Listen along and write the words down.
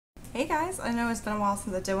Hey guys, I know it's been a while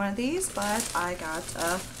since I did one of these, but I got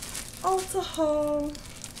a Ulta Haul.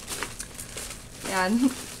 And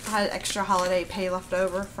I had extra holiday pay left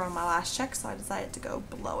over from my last check, so I decided to go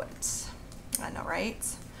blow it. I know, right?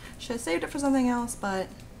 Should have saved it for something else, but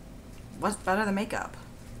what's better than makeup?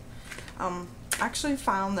 I actually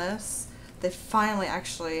found this. They finally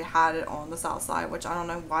actually had it on the south side, which I don't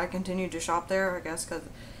know why I continued to shop there. I guess because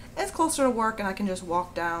it's closer to work and I can just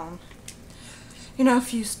walk down, you know, a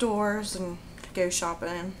few stores and go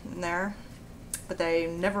shopping in there. But they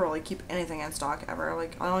never really keep anything in stock ever.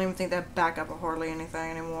 Like, I don't even think they back up hardly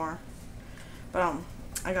anything anymore. But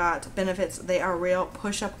I got Benefits They Are Real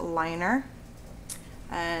push-up liner,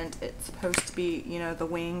 and it's supposed to be, you know, the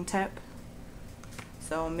wing tip.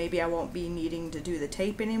 So maybe I won't be needing to do the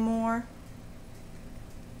tape anymore.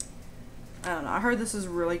 I don't know. I heard this is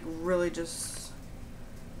really just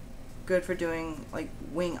good for doing like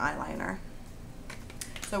wing eyeliner.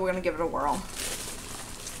 So we're gonna give it a whirl.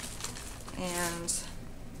 And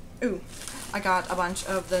ooh, I got a bunch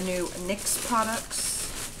of the new NYX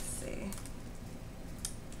products. Let's see.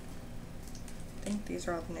 I think these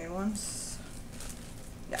are all the new ones.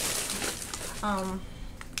 Yeah.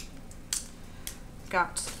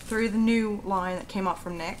 Got through the new line that came out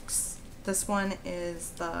from NYX. This one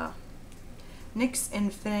is the NYX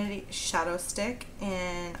Infinity Shadow Stick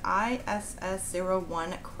in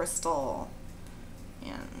ISS01 Crystal.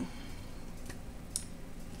 And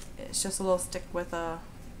it's just a little stick with a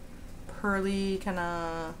pearly, kind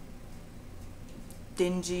of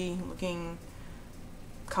dingy looking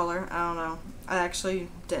color. I don't know. I actually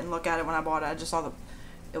didn't look at it when I bought it. I just saw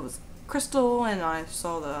it was crystal, and I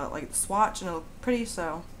saw the swatch and it looked pretty,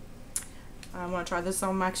 so I'm gonna try this. So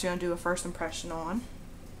I'm actually gonna do a first impression on.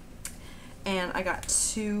 And I got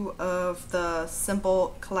two of the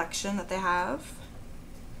Simple collection that they have.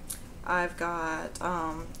 I've got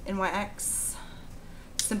NYX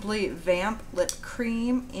Simply Vamp Lip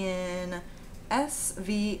Cream in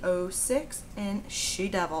SV06 in She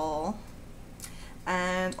Devil,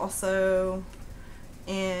 and also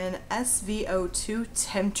in SV02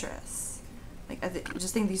 Temptress. Like, I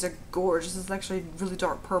just think these are gorgeous. This is actually really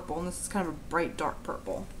dark purple, and this is kind of a bright dark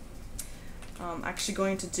purple. I'm actually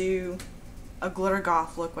going to do a glitter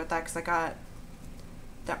goth look with that because I got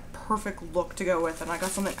that perfect look to go with it, and I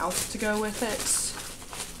got something else to go with it.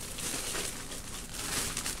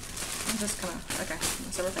 I'm just gonna, okay,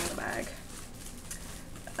 that's everything in the bag.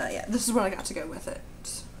 Yeah, this is what I got to go with it.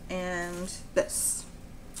 And this.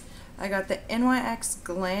 I got the NYX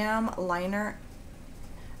Glam Liner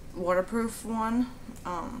waterproof one.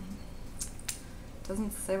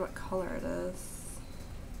 Doesn't say what color it is.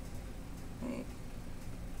 Wait.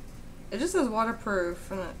 It just says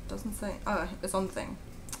waterproof, and it doesn't say, oh, it's on the thing.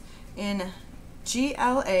 In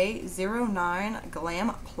GLA09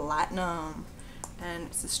 Glam Platinum. And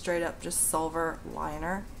it's a straight up just silver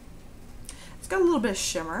liner. It's got a little bit of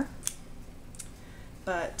shimmer,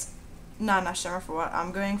 but not enough shimmer for what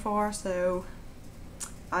I'm going for. So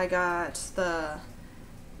I got the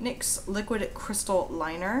NYX Liquid Crystal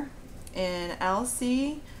Liner in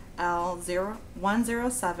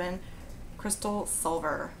LCL0107 Crystal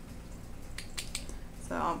Silver.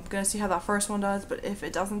 So I'm gonna see how that first one does, but if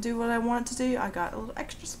it doesn't do what I want it to do, I got a little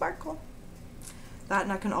extra sparkle. That,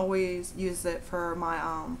 and I can always use it for my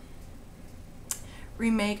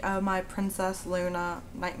remake of my Princess Luna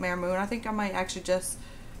Nightmare Moon. I think I might actually just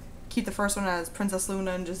keep the first one as Princess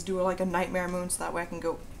Luna and just do like a Nightmare Moon, so that way I can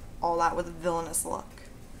go all out with a villainous look.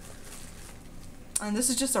 And this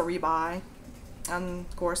is just a rebuy. And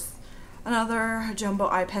of course, another jumbo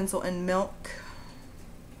eye pencil in milk.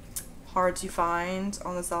 Hard to find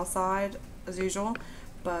on the south side as usual,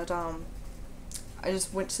 but I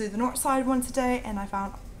just went to the north side one today and I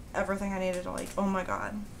found everything I needed. Like, oh my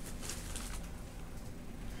god.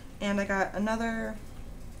 And I got another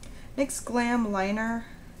NYX Glam Liner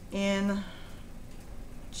in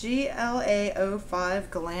GLA05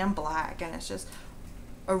 Glam Black, and it's just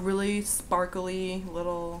a really sparkly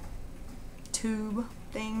little tube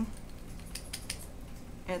thing.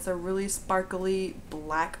 And it's a really sparkly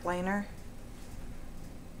black liner.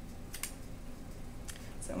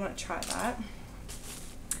 So I'm going to try that.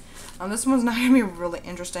 This one's not going to be really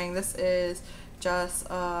interesting. This is just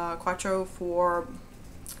a Quattro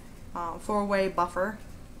 4-way buffer.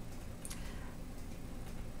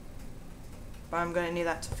 But I'm going to need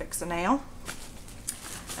that to fix a nail.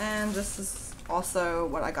 And this is also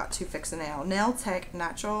what I got to fix a nail. Nail Tech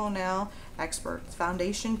Natural Nail Experts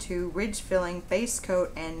Foundation 2 Ridge Filling Base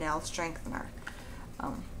Coat and Nail Strengthener.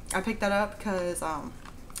 I picked that up because I'm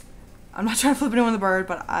not trying to flip anyone the bird,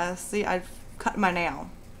 but I see I've cut my nail.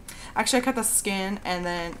 Actually, I cut the skin and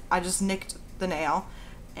then I just nicked the nail,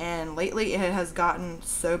 and lately it has gotten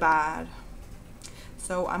so bad.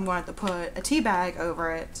 So I'm going to have to put a tea bag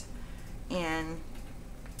over it and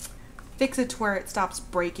fix it to where it stops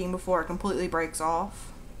breaking before it completely breaks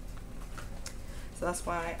off. So that's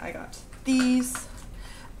why I got these.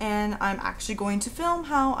 And I'm actually going to film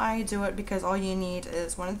how I do it, because all you need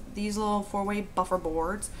is one of these little 4-way buffer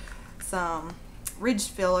boards, some ridge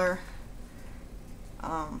filler,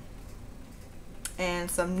 and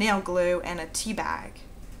some nail glue, and a tea bag,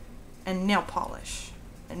 and nail polish,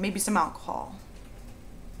 and maybe some alcohol.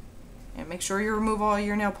 And make sure you remove all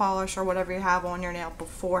your nail polish or whatever you have on your nail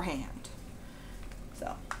beforehand.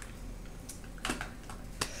 So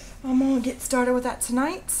I'm gonna get started with that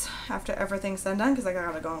tonight after everything's done, because I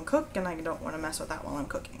gotta go and cook, and I don't want to mess with that while I'm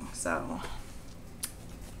cooking. So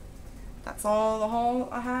that's all the haul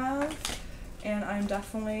I have, and I'm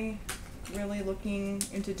definitely really looking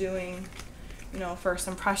into doing, you know, first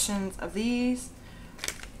impressions of these.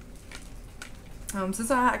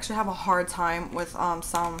 Since I actually have a hard time with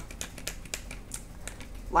some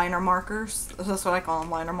liner markers, that's what I call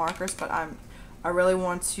them, liner markers, but I really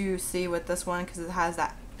want to see with this one, because it has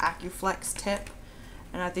that AccuFlex tip,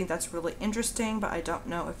 and I think that's really interesting, but I don't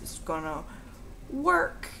know if it's gonna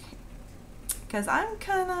work, because I'm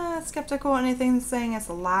kind of skeptical of anything saying it's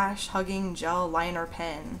a lash hugging gel liner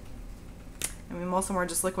pen. I mean, most of them are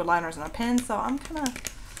just liquid liners and a pen, so I'm kind of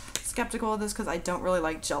skeptical of this, because I don't really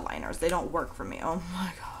like gel liners. They don't work for me. Oh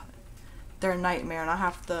my god, they're a nightmare, and I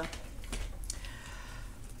have to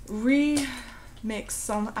remix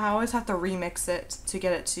some. I always have to remix it to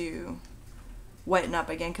get it to weten up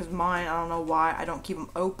again, because mine, I don't know why, I don't keep them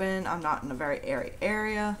open. I'm not in a very airy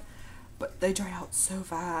area, but they dry out so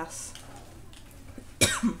fast.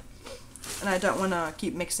 And I don't want to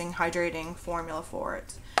keep mixing hydrating formula for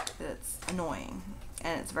it. It's annoying,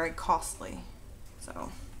 and it's very costly.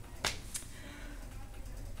 So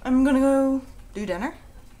I'm gonna go do dinner,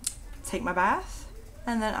 take my bath,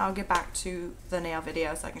 and then I'll get back to the nail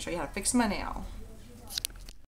video so I can show you how to fix my nail.